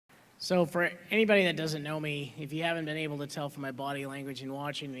So for anybody that doesn't know me, if you haven't been able to tell from my body language and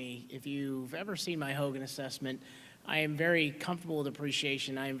watching me, if you've ever seen my Hogan assessment, I am very comfortable with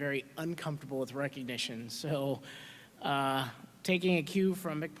appreciation. I am very uncomfortable with recognition. So taking a cue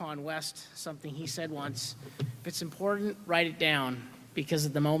from MCPON West, something he said once, if it's important, write it down, because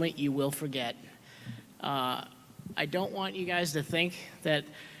at the moment you will forget. I don't want you guys to think that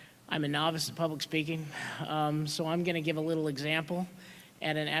I'm a novice at public speaking, so I'm going to give a little example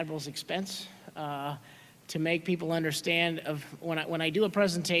at an admiral's expense to make people understand of when I do a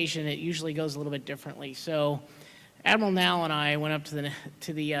presentation, it usually goes a little bit differently. So Admiral Nall and I went up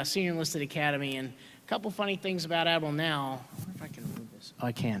to the Senior Enlisted Academy, and a couple funny things about Admiral Nall. I wonder if I can move this. Oh,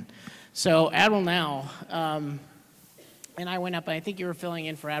 I can. So Admiral Nall and I went up, and I think you were filling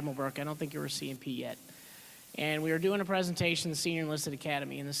in for Admiral Burke. I don't think you were CMP yet. And we were doing a presentation in the Senior Enlisted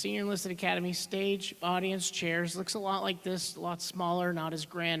Academy. And the Senior Enlisted Academy stage, audience, chairs, looks a lot like this, a lot smaller, not as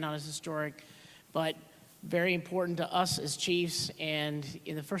grand, not as historic, but very important to us as chiefs. And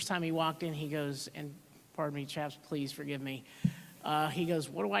in the first time he walked in, he goes, and pardon me, chaps, please forgive me. He goes,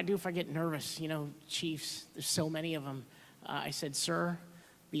 what do I do if I get nervous? You know, chiefs, there's so many of them. I said, sir,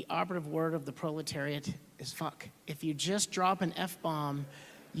 the operative word of the proletariat is fuck. If you just drop an F-bomb,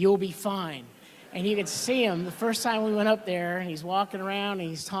 you'll be fine. And you could see him the first time we went up there, and he's walking around, and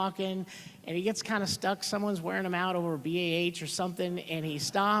he's talking, and he gets kind of stuck. Someone's wearing him out over BAH or something, and he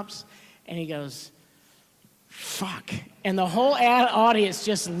stops, and he goes, fuck. And the whole audience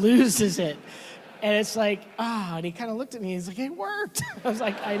just loses it. And it's like, and he kind of looked at me, and he's like, it worked. I was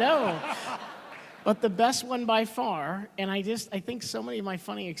like, I know. But the best one by far, and I think so many of my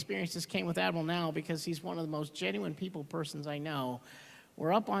funny experiences came with Admiral Nall because he's one of the most genuine persons I know.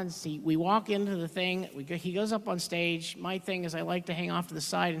 We're up on seat. We walk into the thing. He goes up on stage. My thing is I like to hang off to the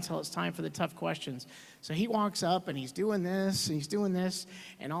side until it's time for the tough questions. So he walks up, and he's doing this, and he's doing this,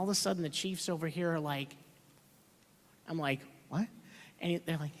 and all of a sudden the chiefs over here are like, I'm like, what? And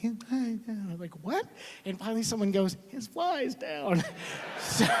they're like, his fly's down. I'm like, what? And finally someone goes, his fly's down.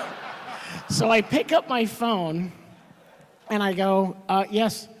 So I pick up my phone, and I go,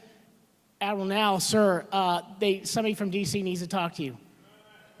 yes, Admiral Nall, sir, somebody from D.C. needs to talk to you.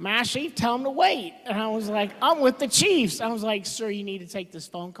 Master Chief, tell him to wait. And I was like, I'm with the chiefs. I was like, sir, you need to take this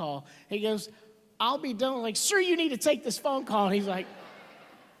phone call. He goes, I'll be done. I'm like, sir, you need to take this phone call. And he's like,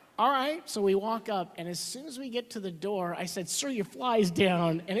 all right. So we walk up, and as soon as we get to the door, I said, sir, your fly's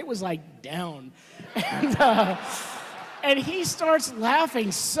down. And it was like down. And he starts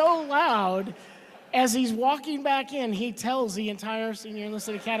laughing so loud. As he's walking back in, he tells the entire Senior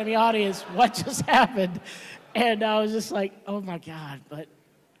Enlisted Academy audience what just happened. And I was just like, oh my God. But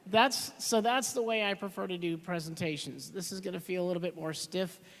that's the way I prefer to do presentations. This is going to feel a little bit more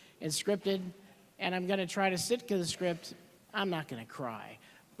stiff and scripted, and I'm going to try to stick to the script. I'm not going to cry.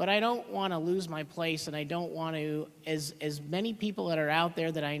 But I don't want to lose my place, and I don't want to, as many people that are out there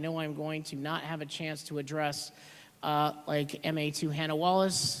that I know I'm going to not have a chance to address, like MA2 Hannah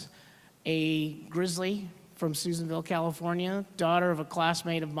Wallace, a Grizzly from Susanville, California, daughter of a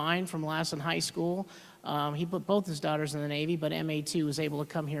classmate of mine from Lassen High School. He put both his daughters in the Navy, but MA2 was able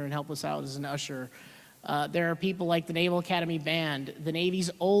to come here and help us out as an usher. There are people like the Naval Academy Band, the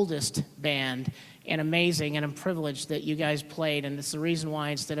Navy's oldest band, and amazing, and I'm privileged that you guys played, and it's the reason why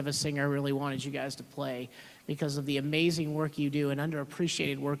instead of a singer, I really wanted you guys to play, because of the amazing work you do and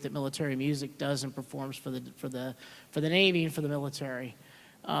underappreciated work that military music does and performs for the Navy and for the military.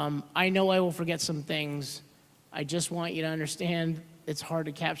 I know I will forget some things. I just want you to understand it's hard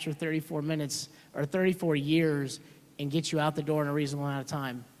to capture 34 minutes or 34 years and get you out the door in a reasonable amount of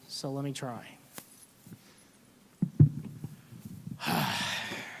time. So let me try.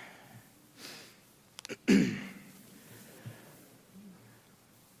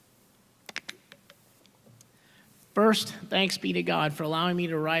 First, thanks be to God for allowing me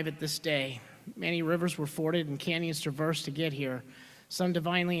to arrive at this day. Many rivers were forded and canyons traversed to get here, some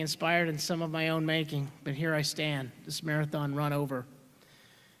divinely inspired and some of my own making, but here I stand, this marathon run over.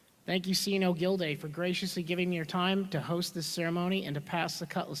 Thank you, C&O Gilday, for graciously giving me your time to host this ceremony and to pass the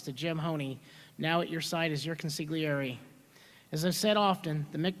cutlass to Jim Honea, now at your side as your consigliere. As I've said often,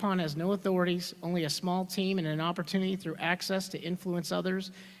 the MCPON has no authorities, only a small team and an opportunity through access to influence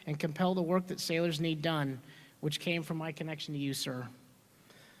others and compel the work that sailors need done, which came from my connection to you, sir.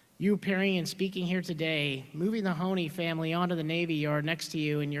 You appearing and speaking here today, moving the Honea family onto the Navy Yard next to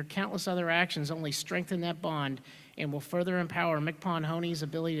you, and your countless other actions only strengthen that bond and will further empower MCPON Honea's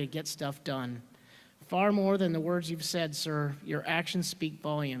ability to get stuff done. Far more than the words you've said, sir, your actions speak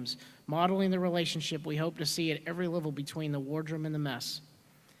volumes, modeling the relationship we hope to see at every level between the wardroom and the mess.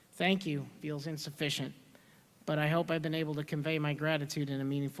 Thank you feels insufficient. but I hope I've been able to convey my gratitude in a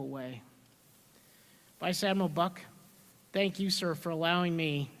meaningful way. Vice Admiral Buck, thank you, sir, for allowing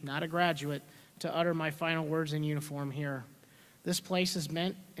me, not a graduate, to utter my final words in uniform here. This place has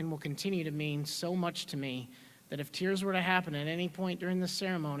meant and will continue to mean so much to me that if tears were to happen at any point during this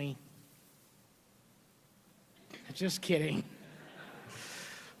ceremony, just kidding.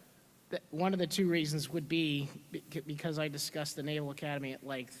 One of the two reasons would be because I discussed the Naval Academy at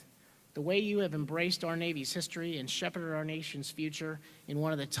length. The way you have embraced our Navy's history and shepherded our nation's future in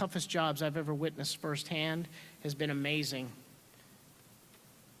one of the toughest jobs I've ever witnessed firsthand has been amazing.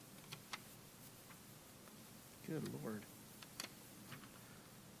 Good Lord.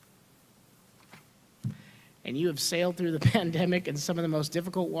 And you have sailed through the pandemic and some of the most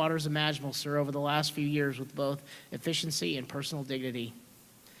difficult waters imaginable, sir, over the last few years with both efficiency and personal dignity.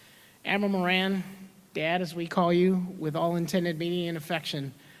 Admiral Moran, Dad, as we call you, with all intended meaning and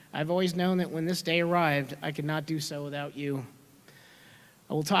affection, I've always known that when this day arrived, I could not do so without you.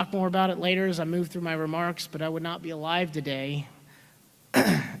 I will talk more about it later as I move through my remarks, but I would not be alive today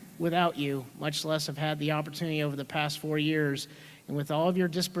without you, much less have had the opportunity over the past 4 years. And with all of your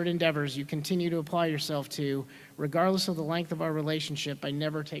disparate endeavors you continue to apply yourself to, regardless of the length of our relationship, I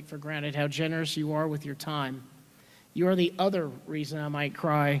never take for granted how generous you are with your time. You are the other reason I might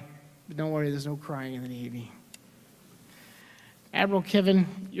cry, but don't worry, there's no crying in the Navy. Admiral Kiven,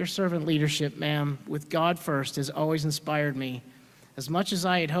 your servant leadership, ma'am, with God first, has always inspired me. As much as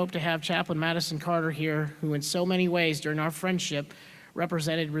I had hoped to have Chaplain Madison Carter here, who in so many ways during our friendship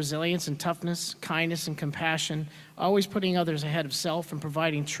represented resilience and toughness, kindness and compassion, always putting others ahead of self and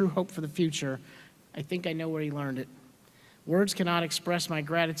providing true hope for the future, I think I know where he learned it. Words cannot express my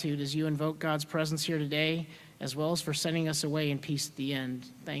gratitude as you invoke God's presence here today, as well as for sending us away in peace at the end.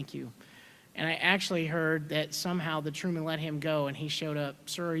 Thank you. And I actually heard that somehow the Truman let him go and he showed up.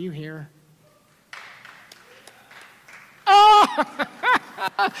 Sir, are you here? Oh!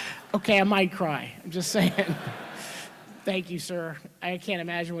 Okay, I might cry. I'm just saying. Thank you, sir. I can't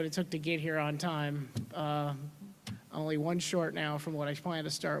imagine what it took to get here on time. Only one short now from what I planned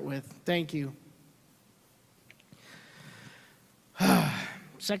to start with. Thank you.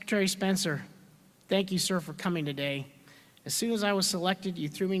 Secretary Spencer, thank you, sir, for coming today. As soon as I was selected, you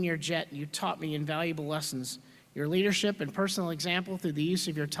threw me in your jet and you taught me invaluable lessons. Your leadership and personal example through the use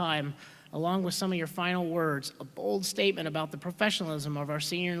of your time, along with some of your final words, a bold statement about the professionalism of our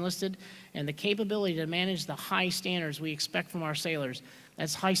senior enlisted and the capability to manage the high standards we expect from our sailors.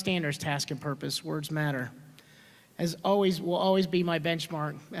 That's high standards, task and purpose. Words matter. As always, will always be my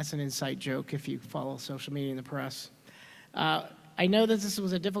benchmark. That's an inside joke if you follow social media and the press. I know that this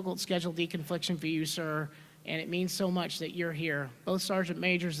was a difficult schedule deconfliction for you, sir, and it means so much that you're here. Both sergeant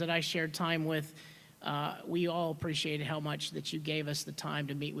majors that I shared time with, we all appreciated how much that you gave us the time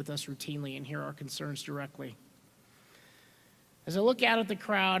to meet with us routinely and hear our concerns directly. As I look out at the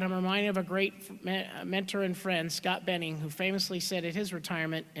crowd, I'm reminded of a great mentor and friend, Scott Benning, who famously said at his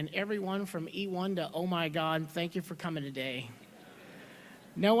retirement, and everyone from E1 to oh my God, thank you for coming today.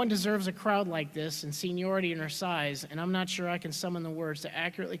 No one deserves a crowd like this in seniority and her size, and I'm not sure I can summon the words to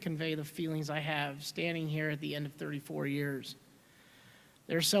accurately convey the feelings I have standing here at the end of 34 years.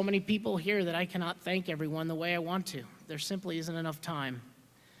 There are so many people here that I cannot thank everyone the way I want to. There simply isn't enough time.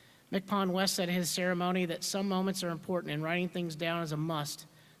 MCPON West said in his ceremony that some moments are important and writing things down is a must,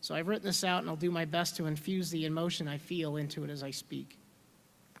 so I've written this out and I'll do my best to infuse the emotion I feel into it as I speak.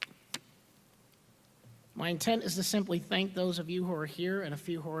 My intent is to simply thank those of you who are here and a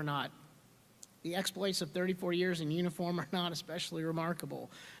few who are not. The exploits of 34 years in uniform are not especially remarkable,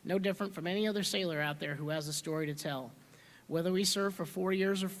 no different from any other sailor out there who has a story to tell. Whether we serve for 4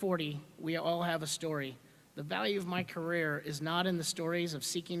 years or 40, we all have a story. The value of my career is not in the stories of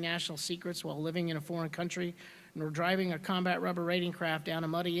seeking national secrets while living in a foreign country, nor driving a combat rubber raiding craft down a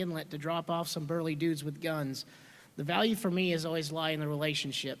muddy inlet to drop off some burly dudes with guns. The value for me has always lied in the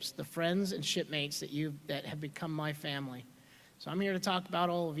relationships, the friends and shipmates that have become my family. So I'm here to talk about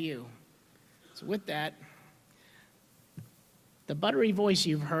all of you. So with that, the buttery voice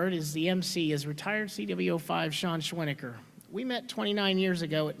you've heard is the MC, is retired CW05 Sean Schwinneker. We met 29 years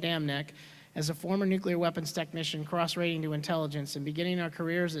ago at Dam Neck as a former nuclear weapons technician cross-rating to intelligence and beginning our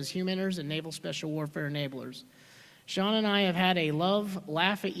careers as humaners and naval special warfare enablers. Sean and I have had a love,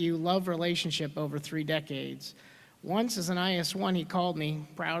 laugh at you, love relationship over 3 decades. Once as an IS-1, he called me,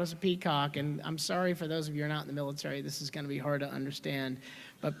 proud as a peacock, and I'm sorry for those of you who are not in the military, this is going to be hard to understand,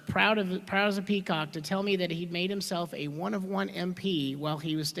 but proud as a peacock to tell me that he'd made himself a one-of-one MP while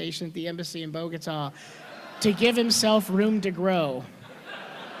he was stationed at the embassy in Bogota to give himself room to grow.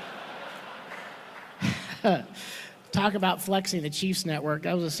 Talk about flexing the Chiefs network.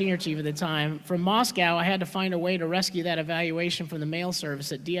 I was a senior chief at the time. From Moscow, I had to find a way to rescue that evaluation from the mail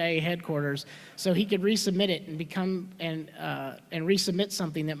service at DIA headquarters so he could resubmit it and resubmit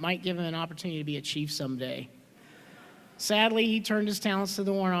something that might give him an opportunity to be a chief someday. Sadly, he turned his talents to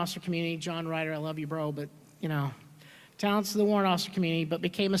the warrant officer community. John Ryder, I love you, bro, but, talents to the warrant officer community, but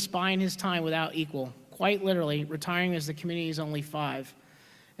became a spy in his time without equal. Quite literally, retiring as the community's only 5.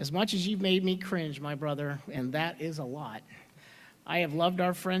 As much as you've made me cringe, my brother, and that is a lot, I have loved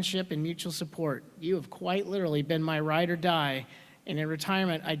our friendship and mutual support. You have quite literally been my ride or die, and in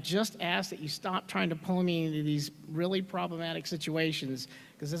retirement, I just ask that you stop trying to pull me into these really problematic situations,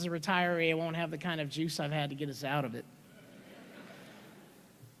 because as a retiree, I won't have the kind of juice I've had to get us out of it.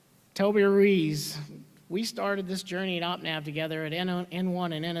 Toby Ruiz, we started this journey at OpNav together at N1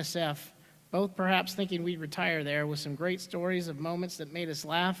 and NSF, both perhaps thinking we'd retire there, with some great stories of moments that made us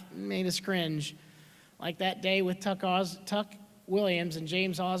laugh and made us cringe, like that day with Tuck Williams and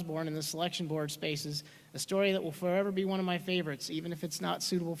James Osborne in the selection board spaces, a story that will forever be one of my favorites, even if it's not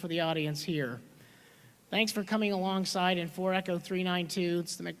suitable for the audience here. Thanks for coming alongside in 4 Echo 392,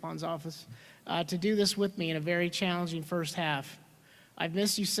 it's the MCPON's office, to do this with me in a very challenging first half. I've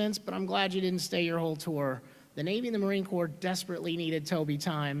missed you since, but I'm glad you didn't stay your whole tour. The Navy and the Marine Corps desperately needed Toby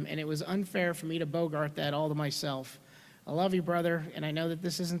time, and it was unfair for me to bogart that all to myself. I love you, brother, and I know that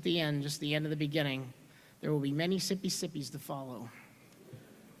this isn't the end, just the end of the beginning. There will be many sippy-sippies to follow.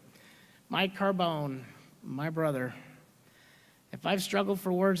 Mike Carbone, my brother. If I've struggled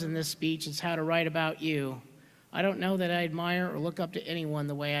for words in this speech, it's how to write about you. I don't know that I admire or look up to anyone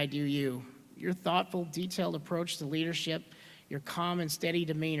the way I do you. Your thoughtful, detailed approach to leadership, your calm and steady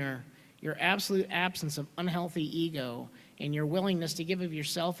demeanor, your absolute absence of unhealthy ego, and your willingness to give of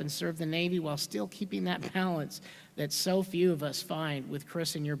yourself and serve the Navy while still keeping that balance that so few of us find with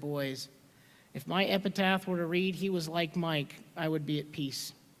Chris and your boys. If my epitaph were to read, "He was like Mike," I would be at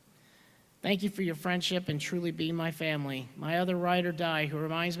peace. Thank you for your friendship and truly being my family. My other ride or die who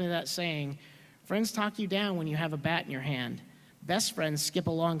reminds me of that saying, friends talk you down when you have a bat in your hand. Best friends skip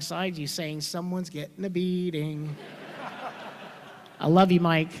alongside you saying, someone's getting a beating. I love you,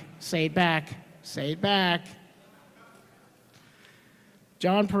 Mike. Say it back. Say it back.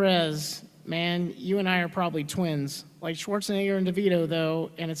 John Perez, man, you and I are probably twins. Like Schwarzenegger and DeVito, though,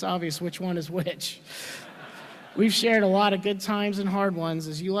 and it's obvious which one is which. We've shared a lot of good times and hard ones.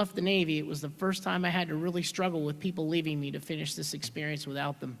 As you left the Navy, it was the first time I had to really struggle with people leaving me to finish this experience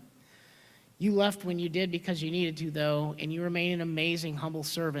without them. You left when you did because you needed to, though, and you remain an amazing, humble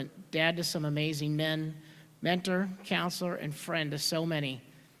servant, dad to some amazing men, mentor, counselor, and friend to so many.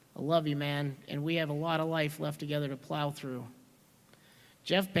 I love you, man, and we have a lot of life left together to plow through.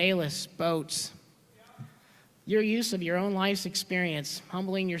 Jeff Bayless, Boats. Your use of your own life's experience,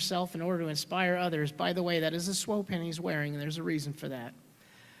 humbling yourself in order to inspire others. By the way, that is a swope pen he's wearing, and there's a reason for that.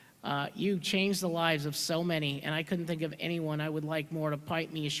 You changed the lives of so many, and I couldn't think of anyone I would like more to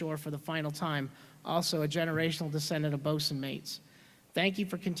pipe me ashore for the final time. Also, a generational descendant of bosun mates. Thank you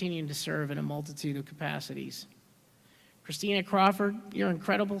for continuing to serve in a multitude of capacities. Christina Crawford, your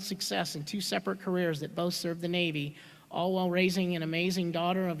incredible success in 2 separate careers that both served the Navy, all while raising an amazing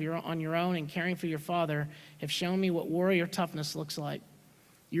daughter on your own and caring for your father, have shown me what warrior toughness looks like.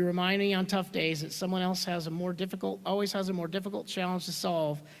 You remind me on tough days that someone else always has a more difficult challenge to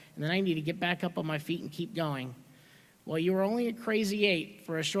solve, and then I need to get back up on my feet and keep going. While you were only a crazy 8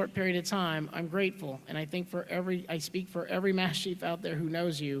 for a short period of time, I'm grateful, and I speak for every Master Chief out there who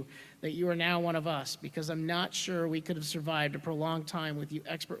knows you, that you are now one of us, because I'm not sure we could have survived a prolonged time with you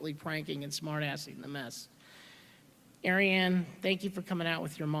expertly pranking and smart-assing the mess. Ariane, thank you for coming out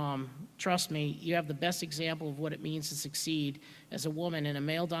with your mom. Trust me, you have the best example of what it means to succeed as a woman in a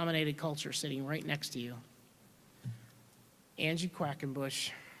male-dominated culture sitting right next to you. Angie Quackenbush,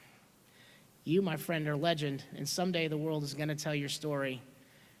 you, my friend, are legend, and someday the world is going to tell your story.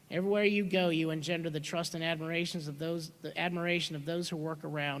 Everywhere you go, you engender the trust and admiration of those who work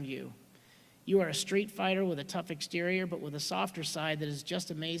around you. You are a street fighter with a tough exterior, but with a softer side that is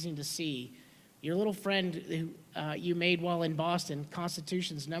just amazing to see. Your little friend who you made while in Boston,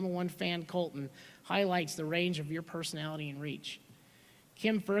 Constitution's #1 fan, Colton, highlights the range of your personality and reach.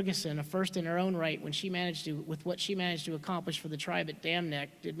 Kim Ferguson, a first in her own right, with what she managed to accomplish for the tribe at Dam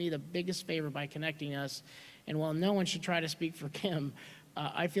Neck, did me the biggest favor by connecting us. And while no one should try to speak for Kim,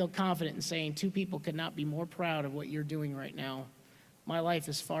 I feel confident in saying 2 people could not be more proud of what you're doing right now. My life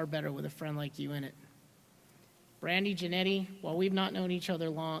is far better with a friend like you in it. Brandy Janetti, while we've not known each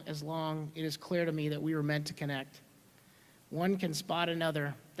other as long, it is clear to me that we were meant to connect. One can spot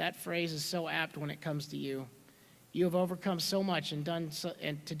another. That phrase is so apt when it comes to you. You have overcome so much and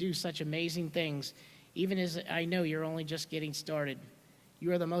to do such amazing things, even as I know you're only just getting started.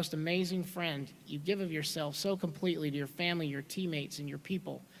 You are the most amazing friend. You give of yourself so completely to your family, your teammates, and your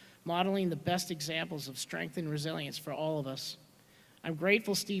people, modeling the best examples of strength and resilience for all of us. I'm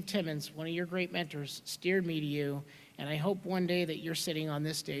grateful Steve Timmons, one of your great mentors, steered me to you, and I hope one day that you're sitting on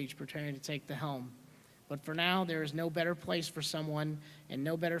this stage preparing to take the helm. But for now, there is no better place for someone and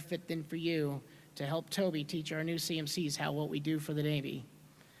no better fit than for you to help Toby teach our new CMCs what we do for the Navy.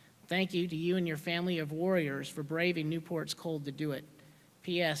 Thank you to you and your family of warriors for braving Newport's cold to do it.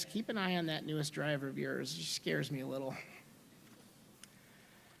 P.S. Keep an eye on that newest driver of yours. She scares me a little.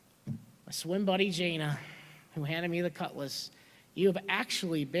 My swim buddy, Jana, who handed me the cutlass. You have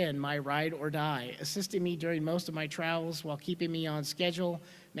actually been my ride or die, assisting me during most of my travels while keeping me on schedule,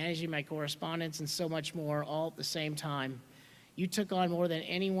 managing my correspondence, and so much more, all at the same time. You took on more than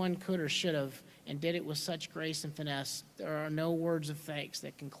anyone could or should have, and did it with such grace and finesse. There are no words of thanks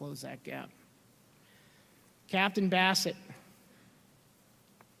that can close that gap. Captain Bassett.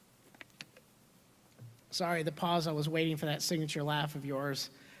 Sorry, the pause, I was waiting for that signature laugh of yours.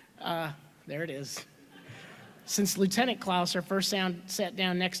 There it is. Since Lieutenant Klauser first sat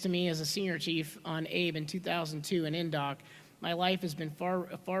down next to me as a senior chief on Abe in 2002 in Indoc, my life has been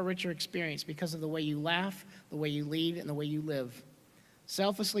a far richer experience because of the way you laugh, the way you lead, and the way you live.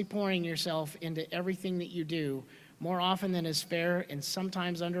 Selflessly pouring yourself into everything that you do, more often than is fair and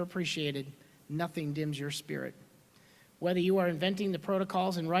sometimes underappreciated, nothing dims your spirit. Whether you are inventing the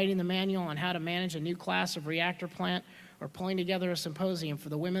protocols and writing the manual on how to manage a new class of reactor plant or pulling together a symposium for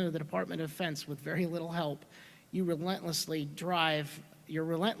the women of the Department of Defense with very little help, your relentless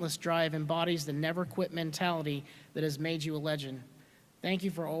drive embodies the never-quit mentality that has made you a legend. Thank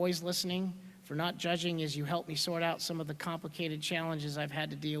you for always listening, for not judging as you help me sort out some of the complicated challenges I've had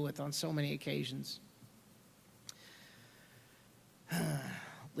to deal with on so many occasions.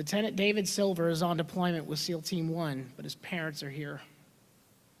 Lieutenant David Silver is on deployment with SEAL Team 1, but his parents are here.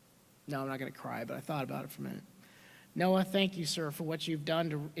 No, I'm not going to cry, but I thought about it for a minute. Noah, thank you, sir, for what you've done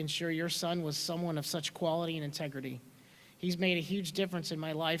to ensure your son was someone of such quality and integrity. He's made a huge difference in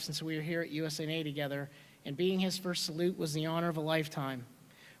my life since we were here at USNA together, and being his first salute was the honor of a lifetime.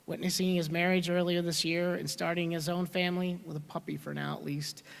 Witnessing his marriage earlier this year and starting his own family, with a puppy for now at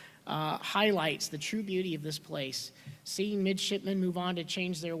least, highlights the true beauty of this place. Seeing midshipmen move on to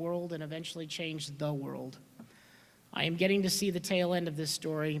change their world and eventually change the world. I am getting to see the tail end of this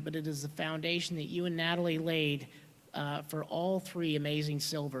story, but it is the foundation that you and Natalie laid for all three amazing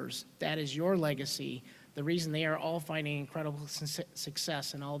Silvers. That is your legacy, the reason they are all finding incredible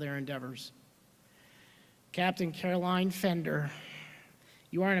success in all their endeavors. Captain Caroline Fender,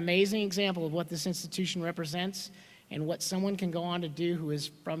 you are an amazing example of what this institution represents and what someone can go on to do who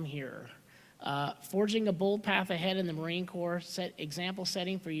is from here. Forging a bold path ahead in the Marine Corps, example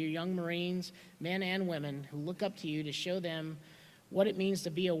setting for your young Marines, men and women who look up to you to show them what it means to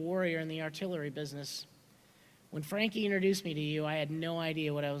be a warrior in the artillery business. When Frankie introduced me to you, I had no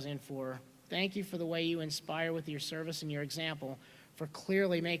idea what I was in for. Thank you for the way you inspire with your service and your example, for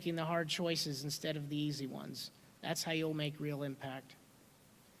clearly making the hard choices instead of the easy ones. That's how you'll make real impact.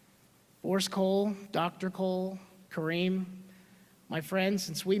 Force Cole, Dr. Cole, Kareem, my friends,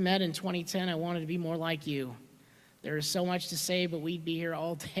 since we met in 2010, I wanted to be more like you. There is so much to say, but we'd be here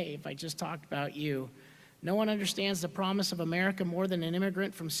all day if I just talked about you. No one understands the promise of America more than an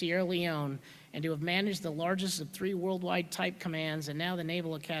immigrant from Sierra Leone, and to have managed the largest of 3 worldwide type commands and now the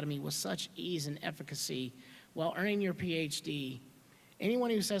Naval Academy with such ease and efficacy while earning your PhD.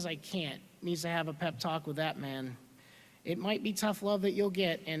 Anyone who says I can't needs to have a pep talk with that man. It might be tough love that you'll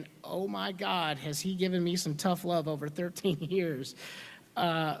get, and oh my God, has he given me some tough love over 13 years.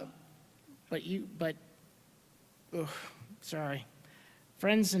 Sorry.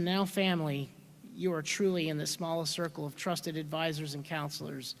 Friends and now family, you are truly in the smallest circle of trusted advisors and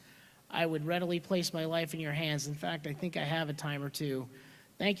counselors. I would readily place my life in your hands. In fact, I think I have a time or two.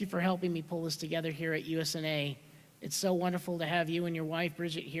 Thank you for helping me pull this together here at USNA. It's so wonderful to have you and your wife,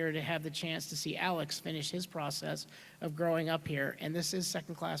 Bridget, here to have the chance to see Alex finish his process of growing up here. And this is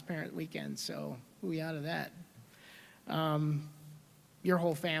Second Class Parent Weekend, so hooey out of that. Your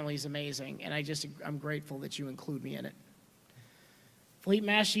whole family is amazing, and I'm grateful that you include me in it. Fleet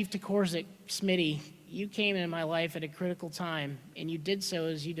Master Chief Korzik, Smitty, you came into my life at a critical time, and you did so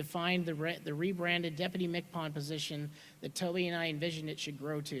as you defined the rebranded Deputy MCPON position that Toby and I envisioned it should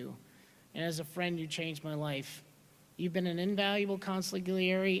grow to. And as a friend, you changed my life. You've been an invaluable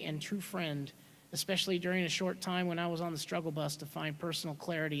consigliere and true friend, especially during a short time when I was on the struggle bus to find personal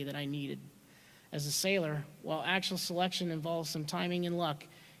clarity that I needed. As a sailor, while actual selection involves some timing and luck,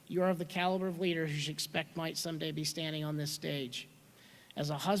 you are of the caliber of leader who should expect might someday be standing on this stage. As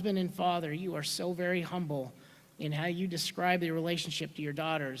a husband and father, you are so very humble in how you describe the relationship to your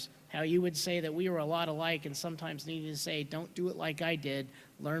daughters, how you would say that we were a lot alike and sometimes needed to say, don't do it like I did,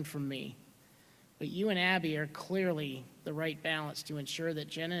 learn from me. But you and Abby are clearly the right balance to ensure that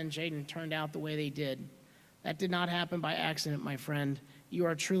Jenna and Jaden turned out the way they did. That did not happen by accident, my friend. You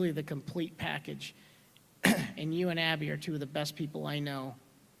are truly the complete package. And you and Abby are two of the best people I know.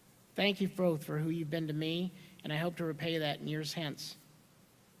 Thank you both for who you've been to me, and I hope to repay that in years hence.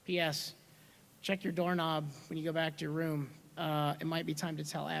 P.S. Check your doorknob when you go back to your room. It might be time to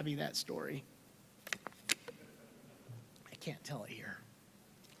tell Abby that story. I can't tell it here.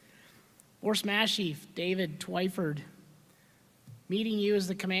 Force Master Chief David Twyford. Meeting you as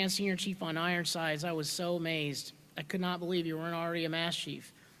the Command Senior Chief on Ironsides, I was so amazed. I could not believe you weren't already a Master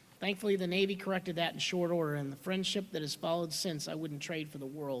Chief. Thankfully, the Navy corrected that in short order, and the friendship that has followed since I wouldn't trade for the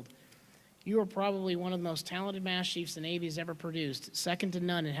world. You are probably one of the most talented Master Chiefs the Navy has ever produced, second to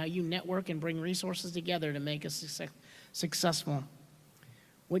none in how you network and bring resources together to make us successful.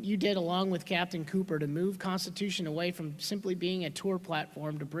 What you did along with Captain Cooper to move Constitution away from simply being a tour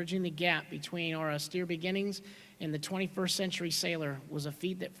platform to bridging the gap between our austere beginnings and the 21st century sailor was a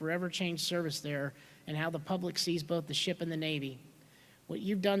feat that forever changed service there and how the public sees both the ship and the Navy. What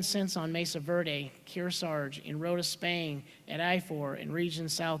you've done since on Mesa Verde, Kearsarge, in Rota, Spain, at I-4, and Region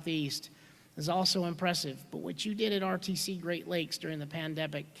Southeast is also impressive, but what you did at RTC Great Lakes during the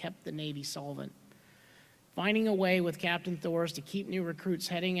pandemic kept the Navy solvent. Finding a way with Captain Thors to keep new recruits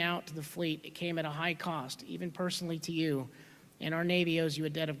heading out to the fleet, it came at a high cost, even personally to you, and our Navy owes you a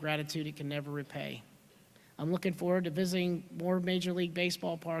debt of gratitude it can never repay. I'm looking forward to visiting more Major League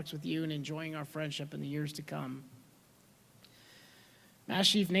Baseball parks with you and enjoying our friendship in the years to come.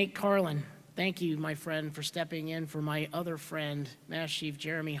 Master Chief Nate Carlin, thank you, my friend, for stepping in for my other friend, Master Chief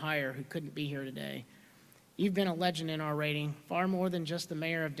Jeremy Heyer, who couldn't be here today. You've been a legend in our rating, far more than just the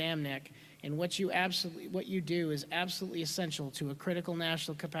mayor of Dam Neck, and what you do is absolutely essential to a critical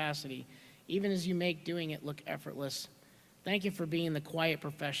national capacity, even as you make doing it look effortless. Thank you for being the quiet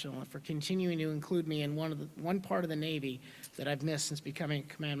professional and for continuing to include me in one part of the Navy that I've missed since becoming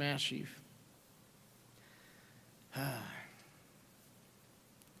Command Master Chief.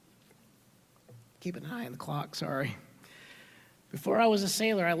 Keeping an eye on the clock, sorry. Before I was a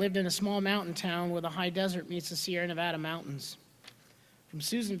sailor, I lived in a small mountain town where the high desert meets the Sierra Nevada mountains. From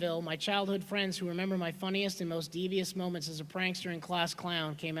Susanville, my childhood friends who remember my funniest and most devious moments as a prankster and class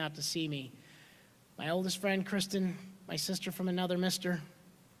clown came out to see me. My oldest friend, Kristen, my sister from another mister.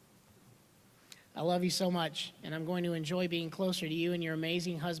 I love you so much, and I'm going to enjoy being closer to you and your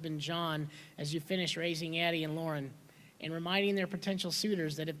amazing husband, John, as you finish raising Addie and Lauren, and reminding their potential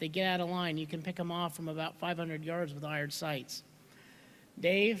suitors that if they get out of line, you can pick them off from about 500 yards with iron sights.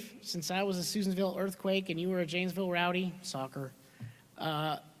 Dave, since I was a Susanville earthquake and you were a Janesville rowdy, soccer,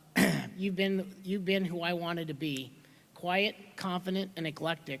 you've been who I wanted to be, quiet, confident, and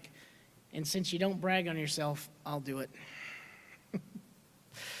eclectic. And since you don't brag on yourself, I'll do it. Are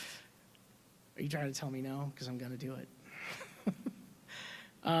you trying to tell me no? Because I'm going to do it.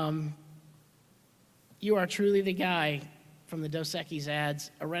 You are truly the guy from the Dos Equis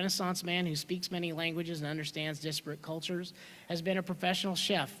ads, a Renaissance man who speaks many languages and understands disparate cultures, has been a professional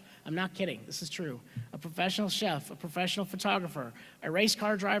chef. I'm not kidding, this is true. A professional chef, a professional photographer, a race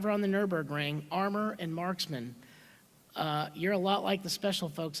car driver on the Nürburgring, armor and marksman. You're a lot like the special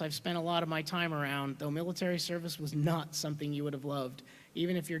folks I've spent a lot of my time around, though military service was not something you would have loved.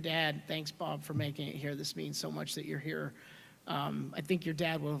 Even if your dad, thanks Bob for making it here, this means so much that you're here. I think your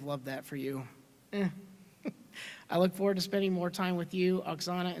dad would have loved that for you. I look forward to spending more time with you,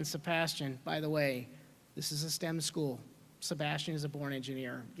 Oksana, and Sebastian. By the way, this is a STEM school. Sebastian is a born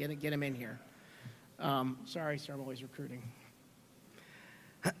engineer. Get him in here. Sorry, sir, I'm always recruiting.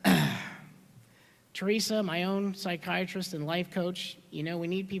 Teresa, my own psychiatrist and life coach, you know, we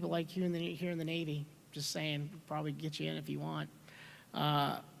need people like you here in the Navy. Just saying, we'll probably get you in if you want.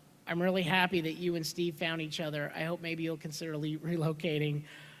 I'm really happy that you and Steve found each other. I hope maybe you'll consider relocating.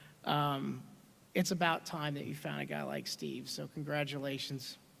 It's about time that you found a guy like Steve, so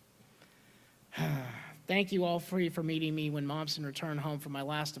congratulations. Thank you all for meeting me when Momsen returned home from my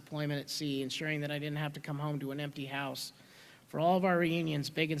last deployment at sea, ensuring that I didn't have to come home to an empty house. For all of our reunions,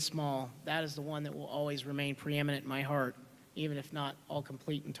 big and small, that is the one that will always remain preeminent in my heart, even if not all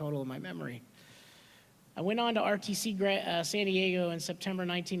complete and total in my memory. I went on to RTC San Diego in September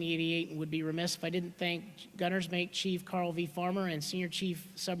 1988 and would be remiss if I didn't thank Gunner's Mate Chief Carl V. Farmer and Senior Chief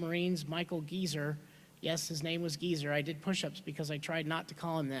Submarines Michael Geezer. Yes, his name was Geezer. I did push-ups because I tried not to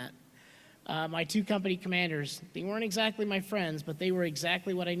call him that. My two company commanders, they weren't exactly my friends, but they were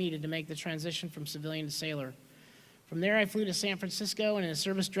exactly what I needed to make the transition from civilian to sailor. From there, I flew to San Francisco and in a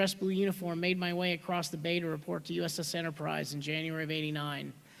service dress blue uniform made my way across the bay to report to USS Enterprise in January of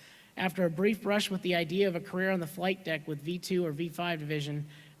 '89. After a brief brush with the idea of a career on the flight deck with V2 or V5 Division,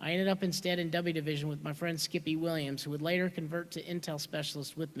 I ended up instead in W Division with my friend Skippy Williams, who would later convert to Intel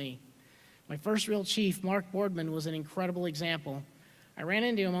Specialist with me. My first real chief, Mark Boardman, was an incredible example. I ran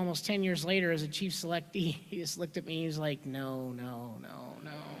into him almost 10 years later as a chief selectee. He just looked at me and he was like, no.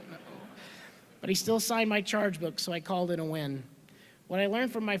 But he still signed my charge book, so I called it a win. What I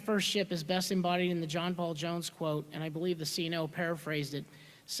learned from my first ship is best embodied in the John Paul Jones quote, and I believe the CNO paraphrased it: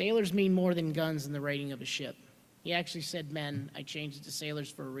 sailors mean more than guns in the rating of a ship. He actually said men. I changed it to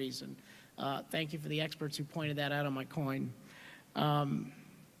sailors for a reason. Thank you for the experts who pointed that out on my coin.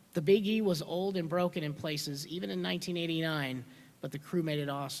 The Big E was old and broken in places, even in 1989, but the crew made it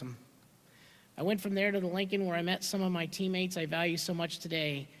awesome. I went from there to the Lincoln, where I met some of my teammates I value so much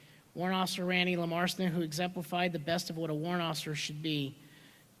today. Warrant Officer Randy Lamarston, who exemplified the best of what a warrant officer should be.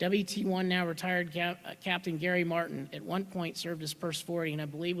 WT1 now retired Captain Gary Martin, at one point served as Purse 40 and I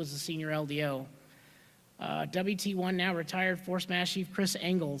believe was the senior LDO. WT1 now retired Force Master Chief Chris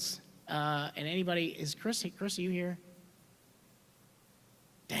Engels. And anybody, is Chris, are you here?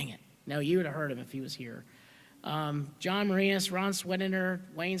 Dang it. No, you would have heard him if he was here. John Marinas, Ron Swediner,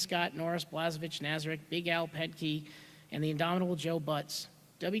 Wayne Scott, Norris, Blazevich, Nazarick, Big Al Pedke, and the indomitable Joe Butts.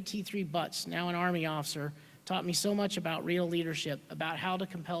 WT3 Butts, now an Army officer, taught me so much about real leadership, about how to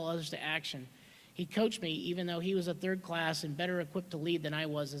compel others to action. He coached me even though he was a third class and better equipped to lead than I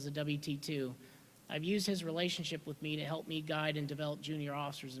was as a WT2. I've used his relationship with me to help me guide and develop junior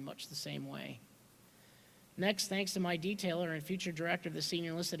officers in much the same way. Next, thanks to my detailer and future director of the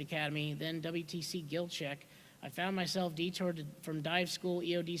Senior Enlisted Academy, then WTC Gilcheck, I found myself detoured from dive school,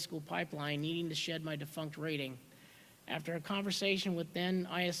 EOD school pipeline, needing to shed my defunct rating. After a conversation with then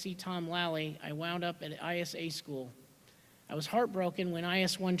ISC Tom Lally, I wound up at ISA school. I was heartbroken when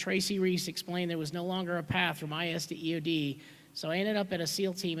IS-1 Tracy Reese explained there was no longer a path from IS to EOD, so I ended up at a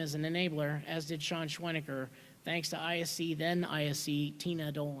SEAL team as an enabler, as did Sean Schweinecker, thanks to ISC, then ISC,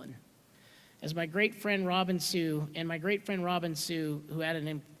 Tina Dolan. As my great friend Robin Sue, who had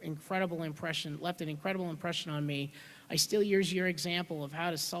an incredible impression, left an incredible impression on me, I still use your example of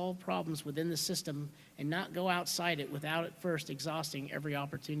how to solve problems within the system and not go outside it without at first exhausting every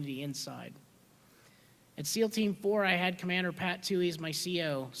opportunity inside. At SEAL Team 4, I had Commander Pat Toohey as my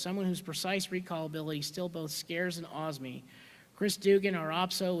CO, someone whose precise recall ability still both scares and awes me. Chris Dugan, our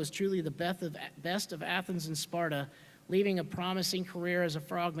OPSO, was truly the best of Athens and Sparta, leaving a promising career as a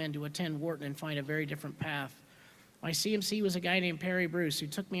frogman to attend Wharton and find a very different path. My CMC was a guy named Perry Bruce, who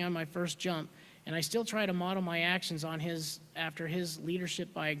took me on my first jump, and I still try to model my actions on after his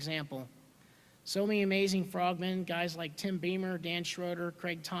leadership by example. So many amazing frogmen, guys like Tim Beamer, Dan Schroeder,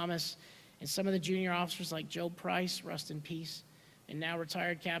 Craig Thomas, and some of the junior officers like Joe Price, rest in peace, and now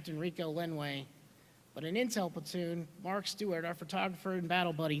retired Captain Rico Linway. But an Intel platoon, Mark Stewart, our photographer and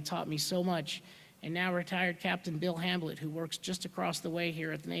battle buddy, taught me so much, and now retired Captain Bill Hamblett, who works just across the way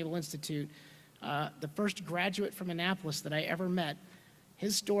here at the Naval Institute, the first graduate from Annapolis that I ever met.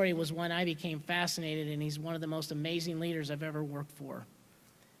 His story was one I became fascinated, and he's one of the most amazing leaders I've ever worked for.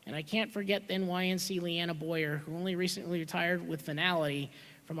 And I can't forget then YNC Leanna Boyer, who only recently retired with finality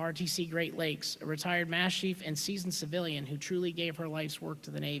from RTC Great Lakes, a retired Master Chief and seasoned civilian who truly gave her life's work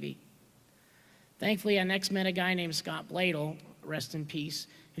to the Navy. Thankfully, I next met a guy named Scott Bladel, rest in peace,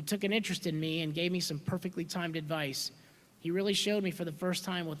 who took an interest in me and gave me some perfectly timed advice. He really showed me for the first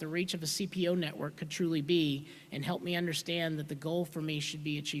time what the reach of a CPO network could truly be and helped me understand that the goal for me should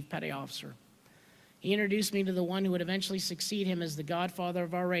be a Chief Petty Officer. He introduced me to the one who would eventually succeed him as the godfather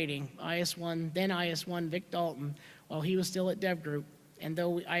of our rating, then IS-1 Vic Dalton, while he was still at Dev Group. And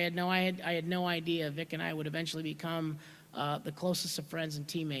though I had no idea Vic and I would eventually become the closest of friends and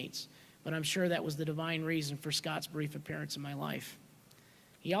teammates, but I'm sure that was the divine reason for Scott's brief appearance in my life.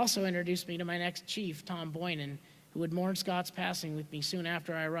 He also introduced me to my next chief, Tom Boynan, who would mourn Scott's passing with me soon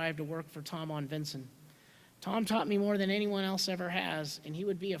after I arrived to work for Tom on Vincent. Tom taught me more than anyone else ever has, and he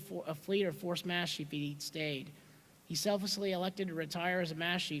would be a fleet or force Master Chief if he'd stayed. He selflessly elected to retire as a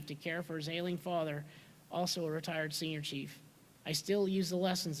Master Chief to care for his ailing father, also a retired Senior Chief. I still use the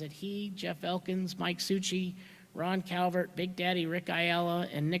lessons that he, Jeff Elkins, Mike Succi, Ron Calvert, Big Daddy Rick Ayala,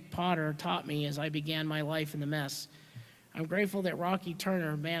 and Nick Potter taught me as I began my life in the mess. I'm grateful that Rocky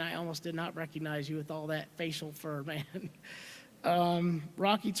Turner, man, I almost did not recognize you with all that facial fur, man.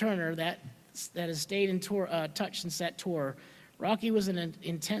 Rocky Turner, that has stayed in touch since that tour. Rocky was an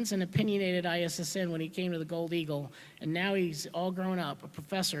intense and opinionated ISSN when he came to the Gold Eagle, and now he's all grown up, a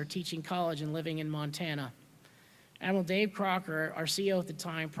professor teaching college and living in Montana. Admiral Dave Crocker, our CO at the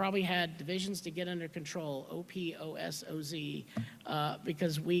time, probably had divisions to get under control, OPOSOZ,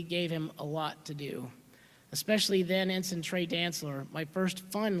 because we gave him a lot to do. Especially then Ensign Trey Dantzler, my first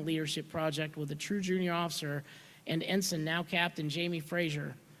fun leadership project with a true junior officer, and Ensign, now Captain Jamie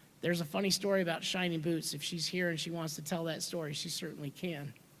Frazier. There's a funny story about Shining Boots. If she's here and she wants to tell that story, she certainly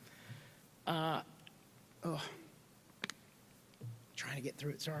can. Trying to get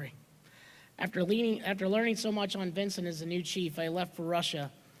through it, sorry. After learning so much on Vincent as the new chief, I left for Russia.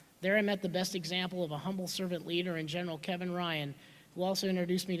 There I met the best example of a humble servant leader in General Kevin Ryan, who also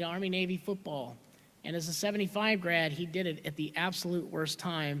introduced me to Army-Navy football. And as a 75 grad, he did it at the absolute worst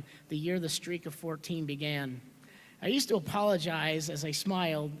time, the year the streak of 14 began. I used to apologize as I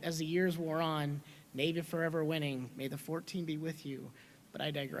smiled as the years wore on. Navy forever winning. May the 14 be with you. But I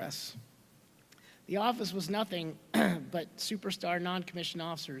digress. The office was nothing but superstar non-commissioned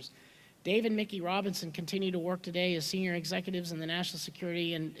officers. Dave and Mickey Robinson continue to work today as senior executives in the National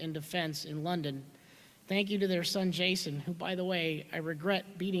Security and Defense in London. Thank you to their son Jason, who, by the way, I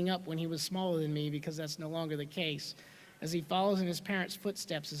regret beating up when he was smaller than me because that's no longer the case, as he follows in his parents'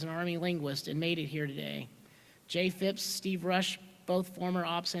 footsteps as an Army linguist and made it here today. Jay Phipps, Steve Rush, both former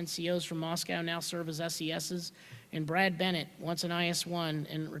ops NCOs from Moscow, now serve as SESs, and Brad Bennett, once an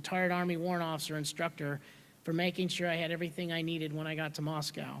IS-1 and retired Army warrant officer instructor, for making sure I had everything I needed when I got to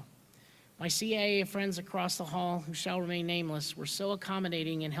Moscow. My CIA friends across the hall, who shall remain nameless, were so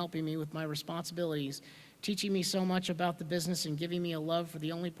accommodating in helping me with my responsibilities, teaching me so much about the business and giving me a love for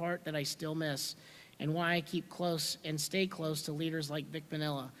the only part that I still miss, and why I keep close and stay close to leaders like Vic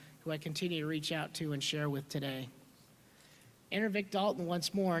Manila, who I continue to reach out to and share with today. Enter Vic Dalton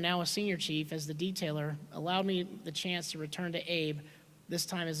once more, now a senior chief, as the detailer, allowed me the chance to return to Abe, this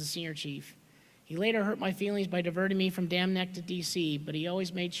time as a senior chief. He later hurt my feelings by diverting me from Dam Neck to DC, but he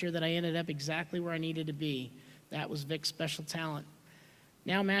always made sure that I ended up exactly where I needed to be. That was Vic's special talent.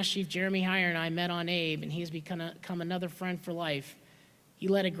 Now Master Chief Jeremy Heyer and I met on Abe, and he has become another friend for life. He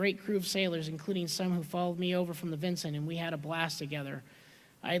led a great crew of sailors, including some who followed me over from the Vincent, and we had a blast together.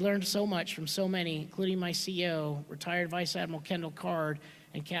 I learned so much from so many, including my CO, retired Vice Admiral Kendall Card,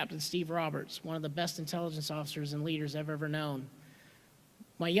 and Captain Steve Roberts, one of the best intelligence officers and leaders I've ever known.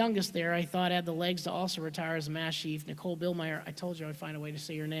 My youngest there, I thought, had the legs to also retire as a Master Chief, Nicole Billmeyer. I told you I'd find a way to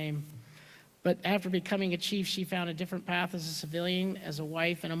say her name. But after becoming a chief, she found a different path as a civilian, as a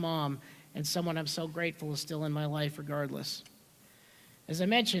wife and a mom, and someone I'm so grateful is still in my life regardless. As I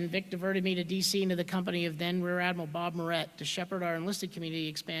mentioned, Vic diverted me to DC into the company of then Rear Admiral Bob Moret to shepherd our enlisted community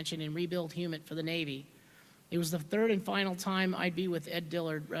expansion and rebuild HUMIT for the Navy. It was the third and final time I'd be with Ed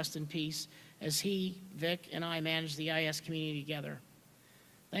Dillard, rest in peace, as he, Vic, and I managed the IS community together.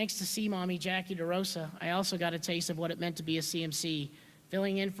 Thanks to C-Mommy Jackie DeRosa, I also got a taste of what it meant to be a CMC,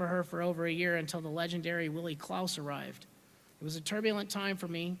 filling in for her for over a year until the legendary Willie Klaus arrived. It was a turbulent time for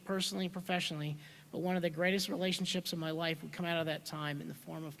me, personally and professionally, but one of the greatest relationships of my life would come out of that time in the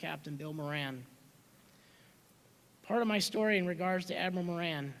form of Captain Bill Moran. Part of my story in regards to Admiral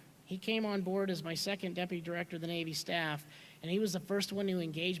Moran, he came on board as my second Deputy Director of the Navy staff, and he was the first one to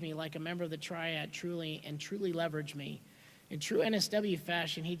engage me like a member of the Triad truly leveraged me. In true NSW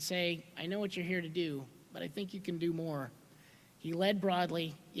fashion, he'd say, "I know what you're here to do, but I think you can do more." He led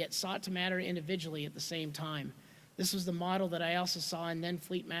broadly, yet sought to matter individually at the same time. This was the model that I also saw in then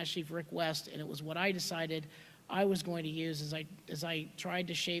Fleet Master Chief Rick West, and it was what I decided I was going to use as I tried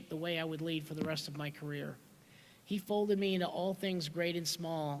to shape the way I would lead for the rest of my career. He folded me into all things great and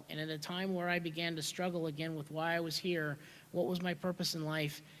small, and at a time where I began to struggle again with why I was here, what was my purpose in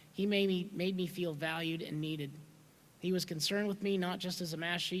life, he made me feel valued and needed. He was concerned with me not just as a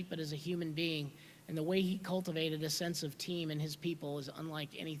Master Chief, but as a human being, and the way he cultivated a sense of team in his people is unlike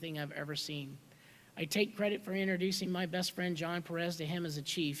anything I've ever seen. I take credit for introducing my best friend John Perez to him as a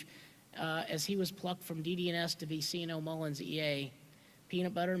chief, as he was plucked from DD&S to be C&O Mullins EA.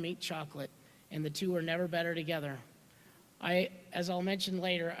 Peanut butter, meat, chocolate, and the two were never better together. As I'll mention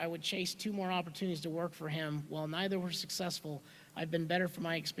later, I would chase 2 more opportunities to work for him. While neither were successful, I've been better for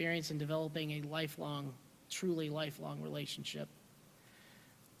my experience in developing a lifelong, truly lifelong relationship.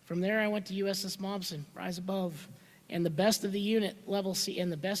 From there, I went to USS Momsen, rise above, and the best of the unit level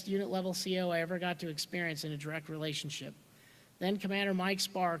CO I ever got to experience in a direct relationship. Then Commander Mike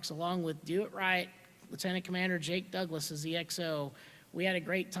Sparks, along with Do It Right, Lieutenant Commander Jake Douglas as the XO, we had a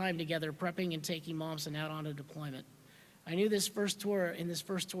great time together prepping and taking Momsen out on a deployment. I knew in this first tour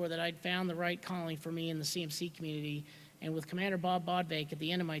that I'd found the right calling for me in the CMC community, and with Commander Bob Bodvake at the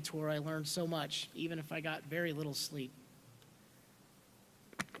end of my tour, I learned so much, even if I got very little sleep.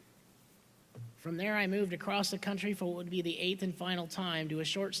 From there, I moved across the country for what would be the 8th and final time to a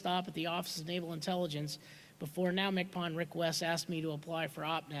short stop at the Office of Naval Intelligence before now MCPON Rick West asked me to apply for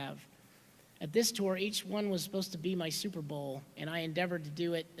OpNav. At this tour, each one was supposed to be my Super Bowl, and I endeavored to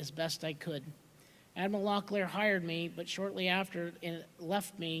do it as best I could. Admiral Locklear hired me, but shortly after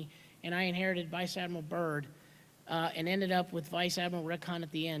left me, and I inherited Vice Admiral Byrd, and ended up with Vice Admiral Rick Hunt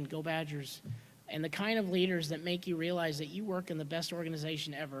at the end. Go Badgers. And the kind of leaders that make you realize that you work in the best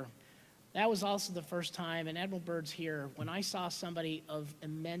organization ever. That was also the first time, and Admiral Byrd's here, when I saw somebody of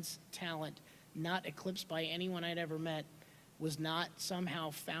immense talent, not eclipsed by anyone I'd ever met, was not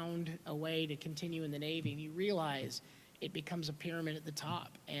somehow found a way to continue in the Navy. And you realize it becomes a pyramid at the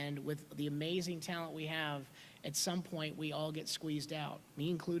top. And with the amazing talent we have, at some point we all get squeezed out, me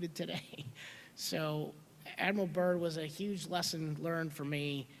included today. So Admiral Byrd was a huge lesson learned for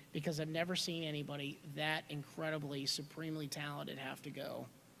me, because I've never seen anybody that incredibly, supremely talented have to go.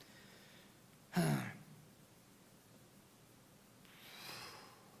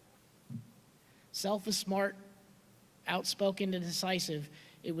 Selfless, smart, outspoken, and decisive,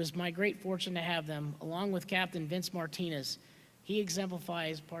 it was my great fortune to have them, along with Captain Vince Martinez. He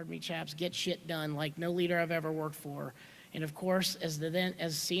exemplifies, pardon me chaps, get shit done like no leader I've ever worked for. And of course, as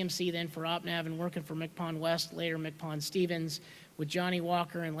CMC then for OpNav and working for MCPON West, later MCPON Stevens, with Johnny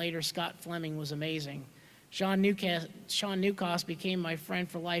Walker and later Scott Fleming was amazing. Sean Newcost became my friend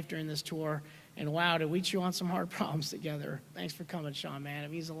for life during this tour, and wow, did we chew on some hard problems together. Thanks for coming, Sean, man.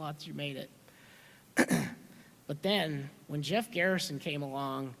 It means a lot that you made it. But then, when Jeff Garrison came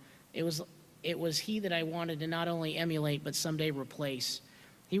along, it was he that I wanted to not only emulate, but someday replace.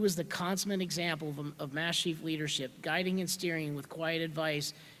 He was the consummate example of Master Chief leadership, guiding and steering with quiet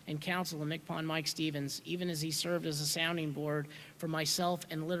advice and counsel of MCPON Mike Stevens, even as he served as a sounding board for myself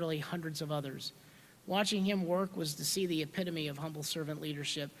and literally hundreds of others. Watching him work was to see the epitome of humble servant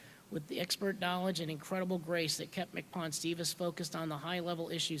leadership, with the expert knowledge and incredible grace that kept MCPON Stevens focused on the high-level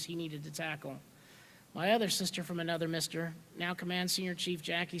issues he needed to tackle. My other sister from another mister, now Command Senior Chief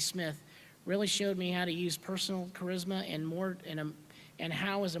Jackie Smith, really showed me how to use personal charisma and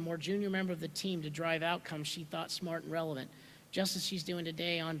how, as a more junior member of the team, to drive outcomes she thought smart and relevant, just as she's doing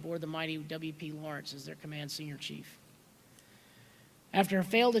today on board the mighty W.P. Lawrence as their Command Senior Chief. After a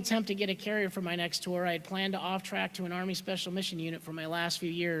failed attempt to get a carrier for my next tour, I had planned to off-track to an Army Special Mission Unit for my last few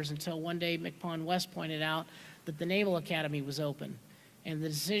years, until one day MCPON West pointed out that the Naval Academy was open, and the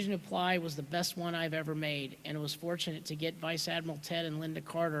decision to apply was the best one I've ever made, and was fortunate to get Vice Admiral Ted and Linda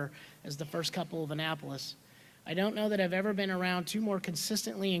Carter as the first couple of Annapolis. I don't know that I've ever been around two more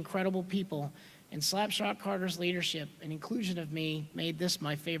consistently incredible people, and Slapshot Carter's leadership and inclusion of me made this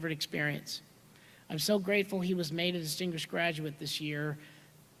my favorite experience. I'm so grateful he was made a distinguished graduate this year,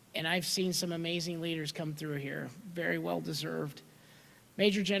 and I've seen some amazing leaders come through here, very well deserved.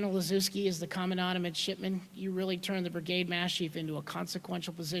 Major General Lazuski is the Commandant of Midshipmen. You really turned the Brigade Master Chief into a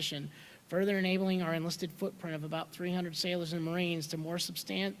consequential position, further enabling our enlisted footprint of about 300 sailors and Marines to more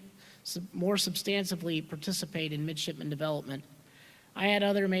substantively participate in midshipman development. I had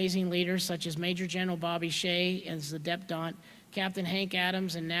other amazing leaders, such as Major General Bobby Shea as the Depdont, Captain Hank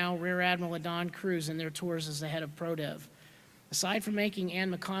Adams, and now Rear Admiral Adon Cruz in their tours as the head of ProDev. Aside from making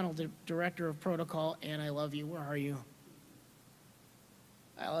Ann McConnell the Director of Protocol, Ann, I love you. Where are you?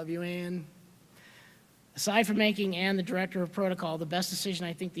 I love you, Ann. Aside from making Ann the Director of Protocol, the best decision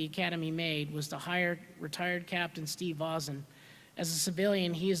I think the Academy made was to hire retired Captain Steve Vossen. As a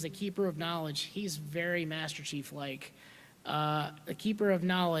civilian, he is the keeper of knowledge. He's very Master Chief-like. The keeper of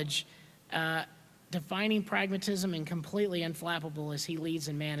knowledge, defining pragmatism and completely unflappable as he leads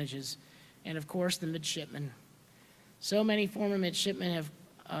and manages. And of course, the midshipmen. So many former midshipmen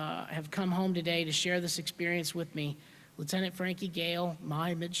have come home today to share this experience with me. Lieutenant Frankie Gale,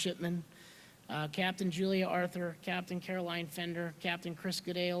 my midshipman, Captain Julia Arthur, Captain Caroline Fender, Captain Chris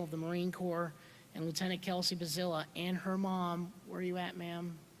Goodale of the Marine Corps, and Lieutenant Kelsey Bazilla and her mom. Where are you at,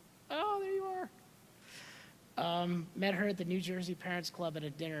 ma'am? Oh, there you are. Met her at the New Jersey Parents Club at a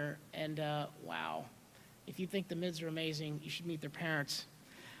dinner, and wow. If you think the mids are amazing, you should meet their parents.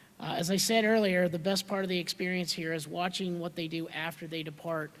 As I said earlier, the best part of the experience here is watching what they do after they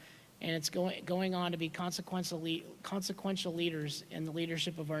depart, and it's going on to be consequential leaders in the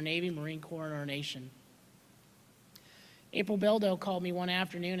leadership of our Navy, Marine Corps, and our nation. April Beldo called me one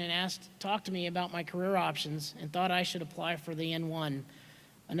afternoon and talked to me about my career options and thought I should apply for the N1,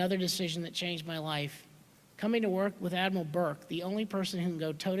 another decision that changed my life. Coming to work with Admiral Burke, the only person who can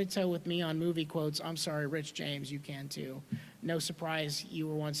go toe-to-toe with me on movie quotes, I'm sorry, Rich James, you can too. No surprise, you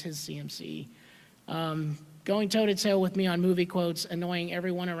were once his CMC. Going toe-to-toe with me on movie quotes, annoying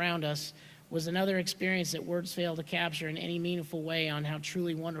everyone around us, was another experience that words fail to capture in any meaningful way on how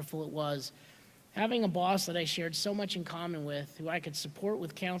truly wonderful it was. Having a boss that I shared so much in common with, who I could support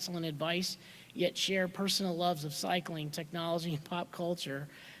with counsel and advice, yet share personal loves of cycling, technology, and pop culture.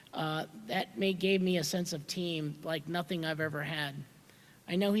 Gave me a sense of team like nothing I've ever had.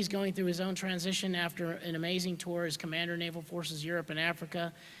 I know he's going through his own transition after an amazing tour as Commander Naval Forces Europe and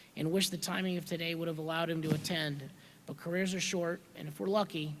Africa, and wish the timing of today would have allowed him to attend. But careers are short, and if we're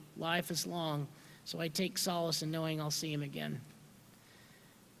lucky, life is long, so I take solace in knowing I'll see him again.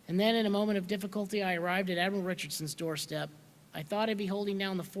 And then in a moment of difficulty, I arrived at Admiral Richardson's doorstep. I thought I'd be holding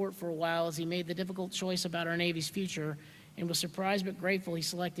down the fort for a while as he made the difficult choice about our Navy's future, and was surprised but grateful he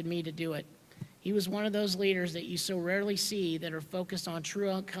selected me to do it. He was one of those leaders that you so rarely see that are focused on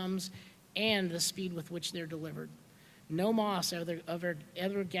true outcomes and the speed with which they're delivered. No moss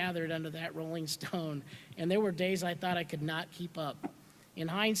ever gathered under that rolling stone, and there were days I thought I could not keep up. In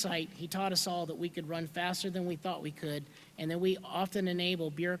hindsight, he taught us all that we could run faster than we thought we could, and that we often enable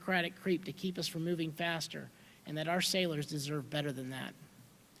bureaucratic creep to keep us from moving faster, and that our sailors deserve better than that.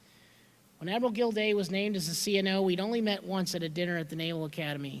 When Admiral Gilday was named as the CNO, we'd only met once at a dinner at the Naval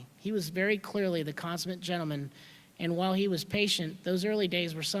Academy. He was very clearly the consummate gentleman, and while he was patient, those early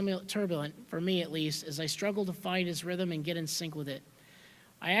days were somewhat turbulent, for me at least, as I struggled to find his rhythm and get in sync with it.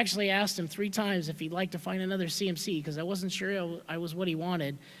 I actually asked him 3 times if he'd like to find another CMC because I wasn't sure I was what he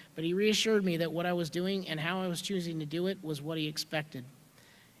wanted, but he reassured me that what I was doing and how I was choosing to do it was what he expected.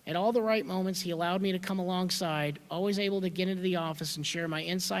 At all the right moments, he allowed me to come alongside, always able to get into the office and share my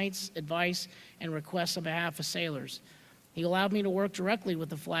insights, advice, and requests on behalf of sailors. He allowed me to work directly with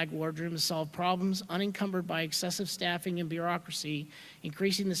the Flag Wardroom to solve problems unencumbered by excessive staffing and bureaucracy,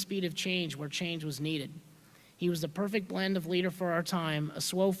 increasing the speed of change where change was needed. He was the perfect blend of leader for our time, a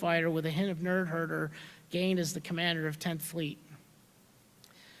SWO fighter with a hint of nerd herder, gained as the commander of 10th Fleet.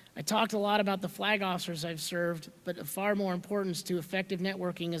 I talked a lot about the flag officers I've served, but of far more importance to effective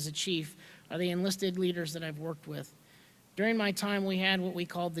networking as a chief are the enlisted leaders that I've worked with. During my time, we had what we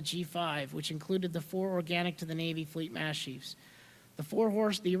called the G5, which included the 4 organic to the Navy Fleet Master Chiefs.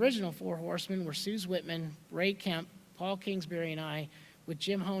 The original 4 horsemen were Suze Whitman, Ray Kemp, Paul Kingsbury, and I, with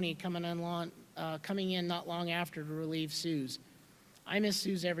Jim Honea coming in not long after to relieve Suze. I miss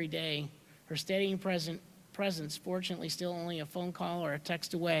Suze every day. Her steady and presence, fortunately still only a phone call or a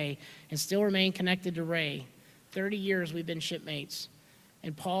text away, and still remain connected to Ray. 30 years we've been shipmates.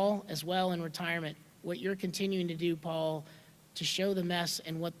 And Paul as well in retirement. What you're continuing to do, Paul, to show the mess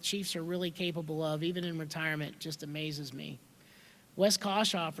and what chiefs are really capable of, even in retirement, just amazes me. Wes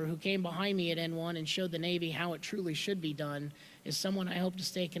Koschhofer, who came behind me at N1 and showed the Navy how it truly should be done, is someone I hope to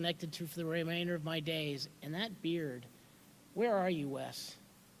stay connected to for the remainder of my days. And that beard, where are you, Wes?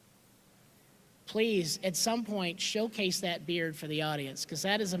 Please, at some point, showcase that beard for the audience, because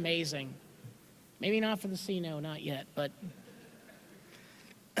that is amazing. Maybe not for the CNO, not yet, but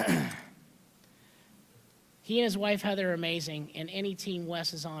he and his wife Heather are amazing, and any team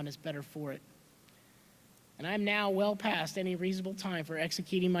Wes is on is better for it. And I'm now well past any reasonable time for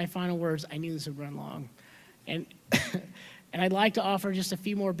executing my final words. I knew this would run long. And, and I'd like to offer just a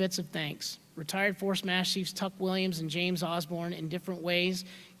few more bits of thanks. Retired Force Master Chiefs Tuck Williams and James Osborne, in different ways,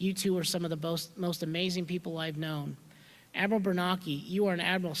 you two are some of the most amazing people I've known. Admiral Bernanke, you are an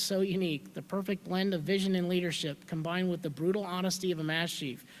admiral so unique, the perfect blend of vision and leadership combined with the brutal honesty of a Master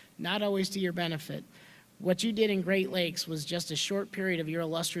Chief, not always to your benefit. What you did in Great Lakes was just a short period of your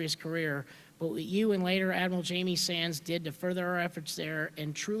illustrious career, but what you and later Admiral Jamie Sands did to further our efforts there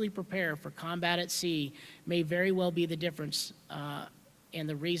and truly prepare for combat at sea may very well be the difference and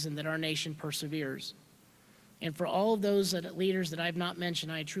the reason that our nation perseveres. And for all of those leaders that I've not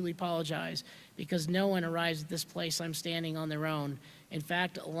mentioned, I truly apologize, because no one arrives at this place I'm standing on their own. In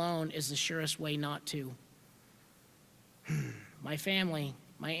fact, alone is the surest way not to. My family,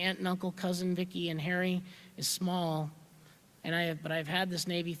 my aunt and uncle, cousin Vicky and Harry, is small, but I've had this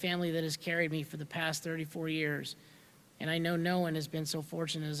Navy family that has carried me for the past 34 years, and I know no one has been so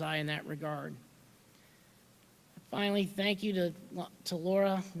fortunate as I in that regard. Finally, thank you to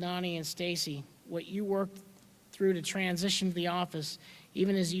Laura, Nani, and Stacy. What you worked through to transition to the office,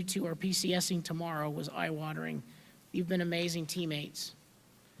 even as you two are PCSing tomorrow, was eye-watering. You've been amazing teammates.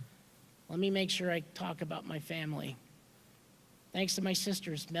 Let me make sure I talk about my family. Thanks to my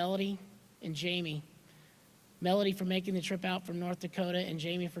sisters, Melody and Jamie. Melody for making the trip out from North Dakota, and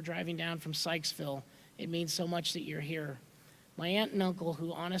Jamie for driving down from Sykesville. It means so much that you're here. My aunt and uncle,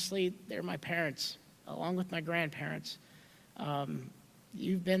 who honestly, they're my parents, along with my grandparents.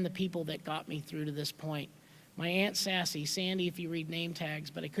 You've been the people that got me through to this point. My Aunt Sassy, Sandy if you read name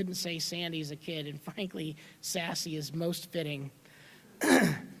tags, but I couldn't say Sandy as a kid, and frankly, Sassy is most fitting,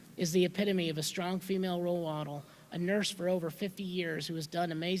 is the epitome of a strong female role model, a nurse for over 50 years who has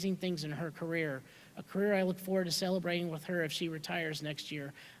done amazing things in her career, a career I look forward to celebrating with her if she retires next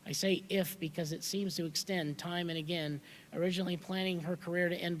year. I say if because it seems to extend time and again, originally planning her career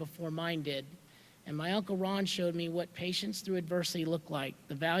to end before mine did. And my Uncle Ron showed me what patience through adversity looked like,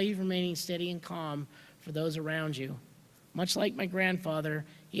 the value of remaining steady and calm for those around you. Much like my grandfather,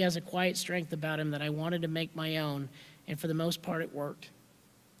 he has a quiet strength about him that I wanted to make my own, and for the most part it worked.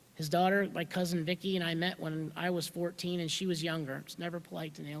 His daughter, my cousin Vicky, and I met when I was 14 and she was younger. It's never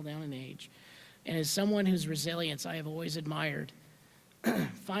polite to nail down an age. And as someone whose resilience I have always admired,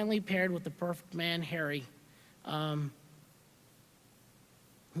 finally paired with the perfect man, Harry,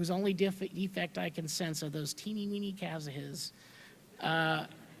 whose only defect I can sense are those teeny-weeny calves of his,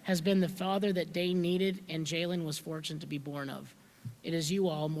 has been the father that Dane needed and Jalen was fortunate to be born of. It is you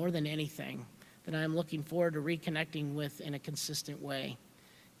all, more than anything, that I am looking forward to reconnecting with in a consistent way.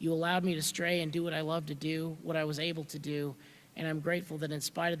 You allowed me to stray and do what I love to do, what I was able to do, and I'm grateful that in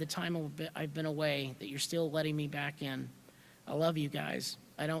spite of the time I've been away, that you're still letting me back in. I love you guys.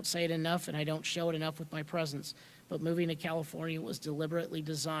 I don't say it enough and I don't show it enough with my presence, but moving to California was deliberately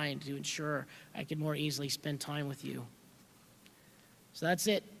designed to ensure I could more easily spend time with you. So that's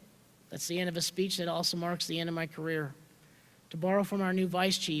it. That's the end of a speech that also marks the end of my career. To borrow from our new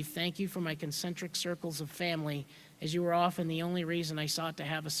vice chief, thank you for my concentric circles of family, as you were often the only reason I sought to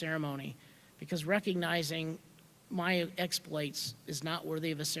have a ceremony, because recognizing my exploits is not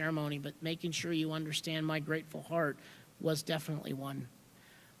worthy of a ceremony, but making sure you understand my grateful heart was definitely one.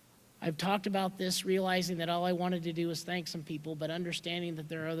 I've talked about this, realizing that all I wanted to do was thank some people, but understanding that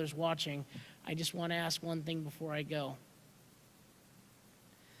there are others watching, I just want to ask one thing before I go.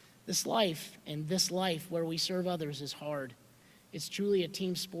 This life where we serve others is hard. It's truly a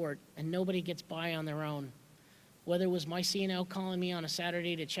team sport, and nobody gets by on their own. Whether it was my CNO calling me on a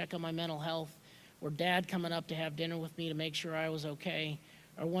Saturday to check on my mental health, or Dad coming up to have dinner with me to make sure I was okay,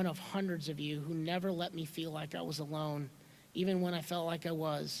 or one of hundreds of you who never let me feel like I was alone, even when I felt like I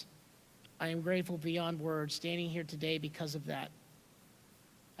was. I am grateful beyond words standing here today because of that.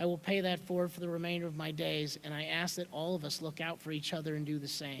 I will pay that forward for the remainder of my days, and I ask that all of us look out for each other and do the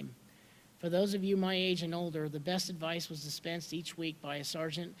same. For those of you my age and older, the best advice was dispensed each week by a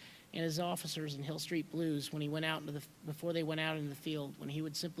sergeant and his officers in Hill Street Blues when he went out before they went out into the field, when he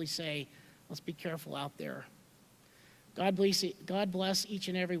would simply say, "Let's be careful out there." God bless each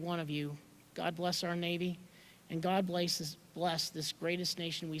and every one of you. God bless our Navy, and God bless this greatest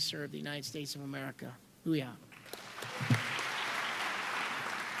nation we serve, the United States of America. Hoo-yah.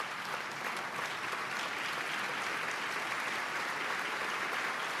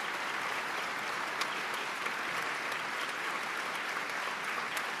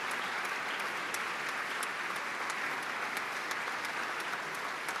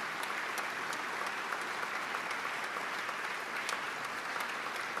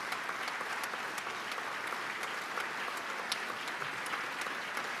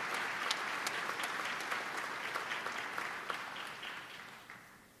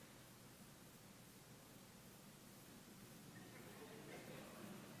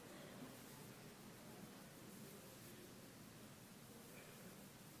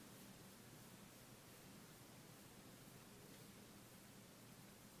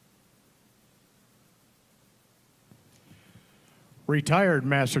 Retired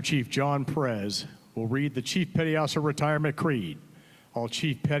Master Chief John Perez will read the Chief Petty Officer Retirement Creed. All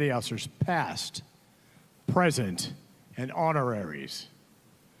Chief Petty Officers past, present, and honoraries,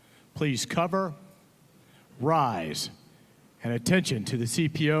 please cover, rise, and attention to the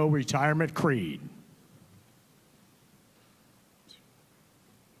CPO Retirement Creed.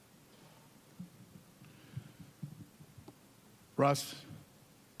 Russ,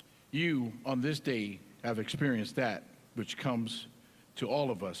 you on this day have experienced that which comes to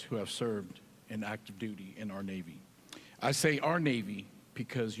all of us who have served in active duty in our Navy. I say our Navy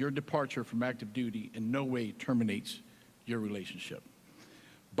because your departure from active duty in no way terminates your relationship.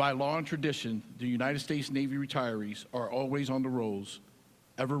 By law and tradition, the United States Navy retirees are always on the rolls,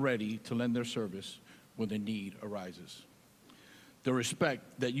 ever ready to lend their service when the need arises. The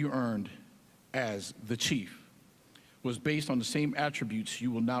respect that you earned as the Chief was based on the same attributes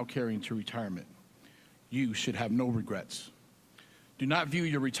you will now carry into retirement. You should have no regrets. Do not view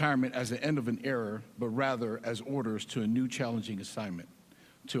your retirement as the end of an era, but rather as orders to a new challenging assignment,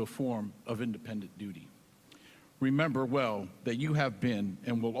 to a form of independent duty. Remember well that you have been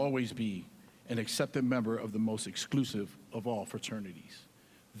and will always be an accepted member of the most exclusive of all fraternities,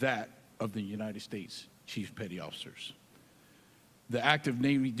 that of the United States Chief Petty Officers. The active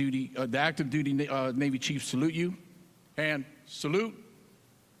duty Navy Chiefs salute you, and salute.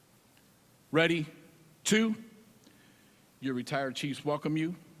 Ready, two. Your retired chiefs welcome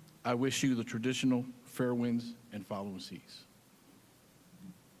you. I wish you the traditional fair winds and following seas.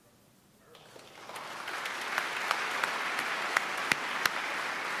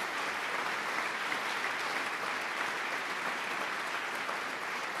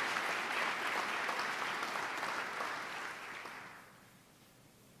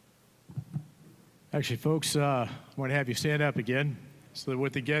 Actually, folks, I want to have you stand up again. So that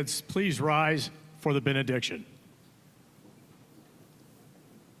with the guests, please rise for the benediction.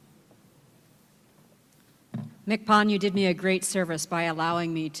 MCPON, you did me a great service by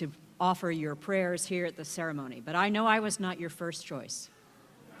allowing me to offer your prayers here at the ceremony, but I know I was not your first choice.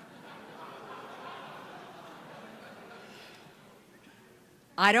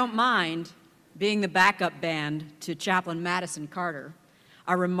 I don't mind being the backup band to Chaplain Madison Carter,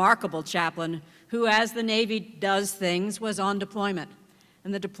 a remarkable chaplain who, as the Navy does things, was on deployment,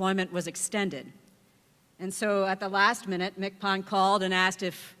 and the deployment was extended. And so at the last minute, MCPON called and asked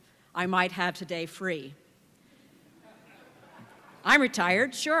if I might have today free. I'm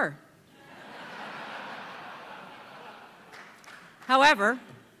retired, sure. However,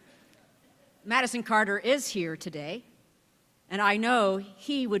 Madison Carter is here today, and I know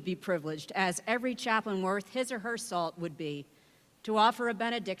he would be privileged, as every chaplain worth his or her salt would be, to offer a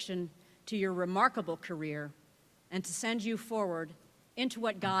benediction to your remarkable career and to send you forward into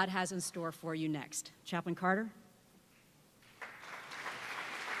what God has in store for you next. Chaplain Carter?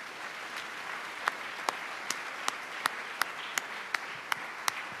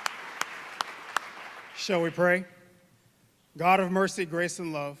 Shall we pray? God of mercy, grace,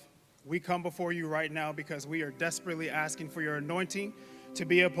 and love, we come before you right now because we are desperately asking for your anointing to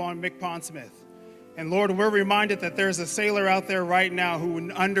be upon MCPON Smith. And Lord, we're reminded that there's a sailor out there right now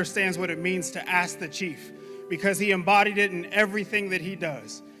who understands what it means to ask the chief, because he embodied it in everything that he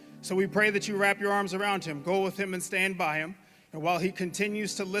does. So we pray that you wrap your arms around him, go with him and stand by him. And while he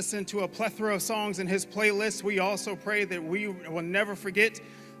continues to listen to a plethora of songs in his playlist, we also pray that we will never forget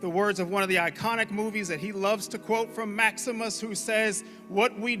the words of one of the iconic movies that he loves to quote from Maximus, who says,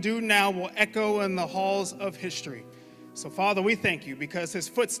 "What we do now will echo in the halls of history." So, Father, we thank you because his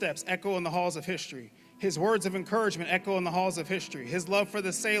footsteps echo in the halls of history. His words of encouragement echo in the halls of history. His love for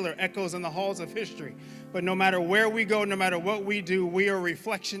the sailor echoes in the halls of history. But no matter where we go, no matter what we do, we are a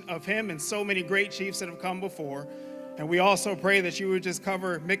reflection of him and so many great chiefs that have come before. And we also pray that you would just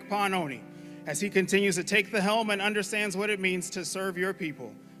cover MCPON Oney as he continues to take the helm and understands what it means to serve your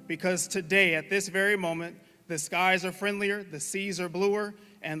people. Because today, at this very moment, the skies are friendlier, the seas are bluer,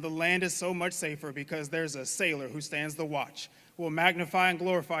 and the land is so much safer because there's a sailor who stands the watch. We'll magnify and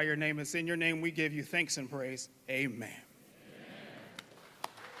glorify your name. It's in your name we give you thanks and praise. Amen.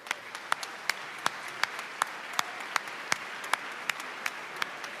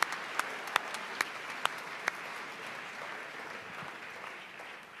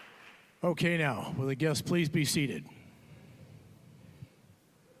 Okay, now, will the guests please be seated?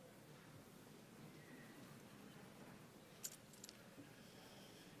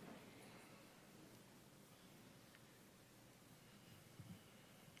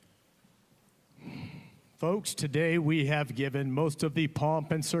 Folks, today we have given most of the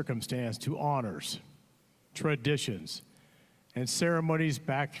pomp and circumstance to honors, traditions, and ceremonies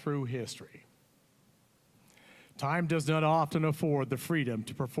back through history. Time does not often afford the freedom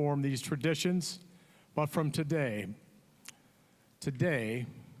to perform these traditions, but from today,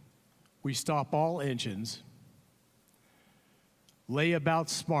 we stop all engines, lay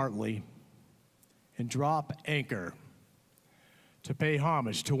about smartly, and drop anchor to pay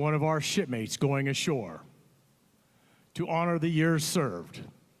homage to one of our shipmates going ashore, to honor the years served,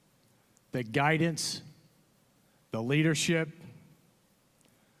 the guidance, the leadership,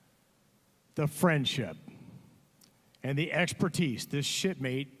 the friendship, and the expertise this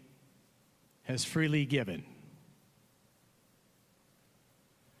shipmate has freely given.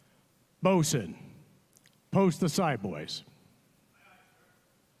 Bosun, post the side boys.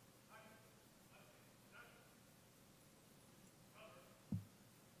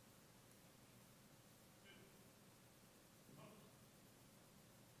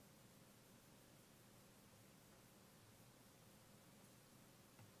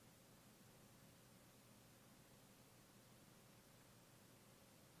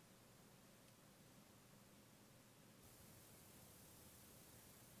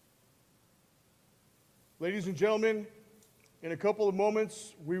 Ladies and gentlemen, in a couple of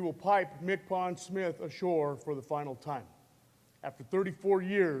moments, we will pipe MCPON Smith ashore for the final time after 34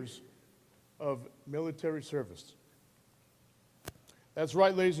 years of military service. That's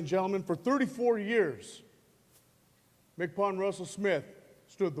right, ladies and gentlemen, for 34 years, MCPON Russell Smith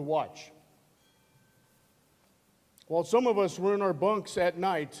stood the watch. While some of us were in our bunks at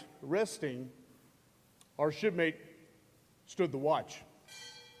night resting, our shipmate stood the watch.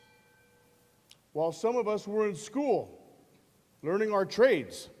 While some of us were in school, learning our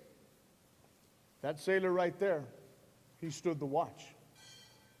trades, that sailor right there, he stood the watch.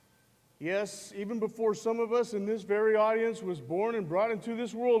 Yes, even before some of us in this very audience was born and brought into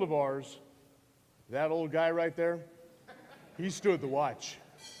this world of ours, that old guy right there, he stood the watch.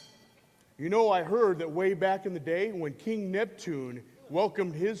 You know, I heard that way back in the day when King Neptune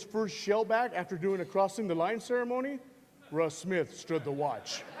welcomed his first shellback after doing a crossing the line ceremony, Russ Smith stood the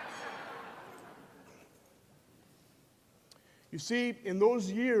watch. You see, in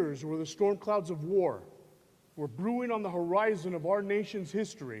those years where the storm clouds of war were brewing on the horizon of our nation's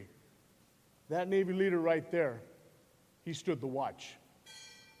history, that Navy leader right there, he stood the watch.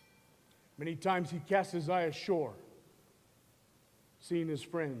 Many times he cast his eye ashore, seeing his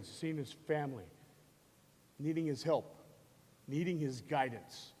friends, seeing his family, needing his help, needing his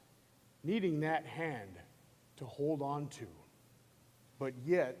guidance, needing that hand to hold on to. But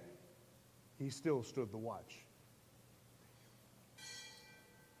yet, he still stood the watch.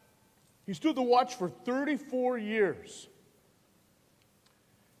 He stood the watch for 34 years.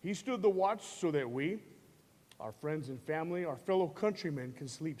 He stood the watch so that we, our friends and family, our fellow countrymen can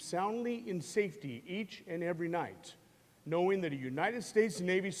sleep soundly in safety each and every night, knowing that a United States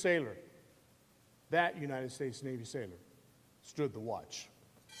Navy sailor, that United States Navy sailor, stood the watch.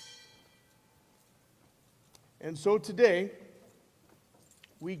 And so today,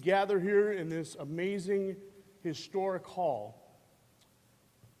 we gather here in this amazing historic hall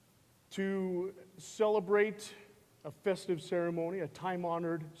to celebrate a festive ceremony, a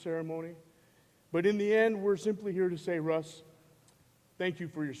time-honored ceremony. But in the end, we're simply here to say, Russ, thank you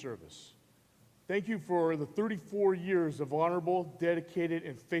for your service. Thank you for the 34 years of honorable, dedicated,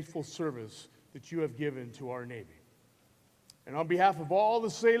 and faithful service that you have given to our Navy. And on behalf of all the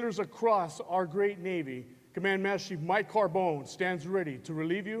sailors across our great Navy, Command Master Chief Mike Carbone stands ready to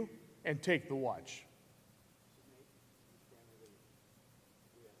relieve you and take the watch.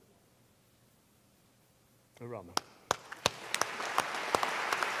 Around them.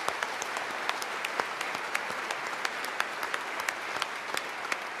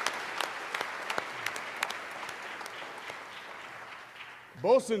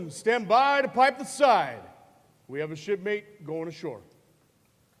 Bosun, stand by to pipe the side. We have a shipmate going ashore.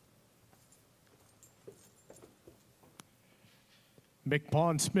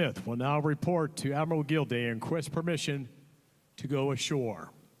 MCPON Smith will now report to Admiral Gilday and request permission to go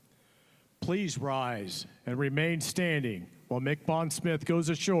ashore. Please rise and remain standing while MCPON Smith goes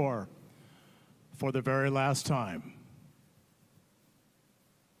ashore for the very last time.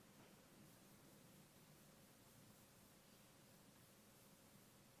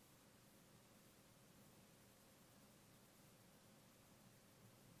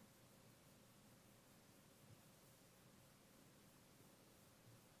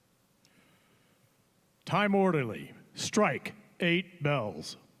 Time orderly, strike 8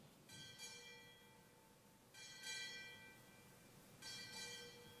 bells.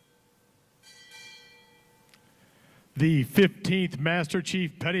 The 15th Master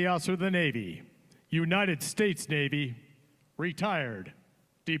Chief Petty Officer of the Navy, United States Navy, retired,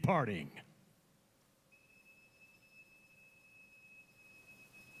 departing.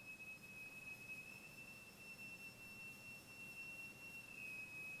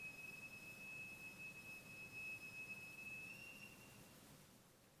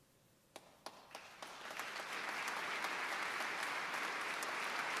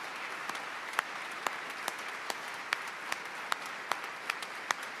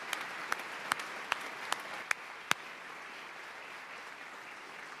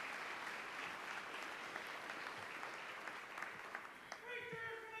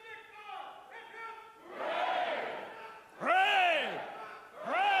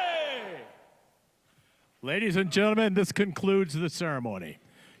 Ladies and gentlemen, this concludes the ceremony.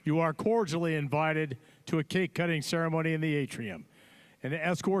 You are cordially invited to a cake-cutting ceremony in the atrium, and the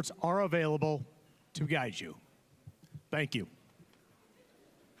escorts are available to guide you. Thank you.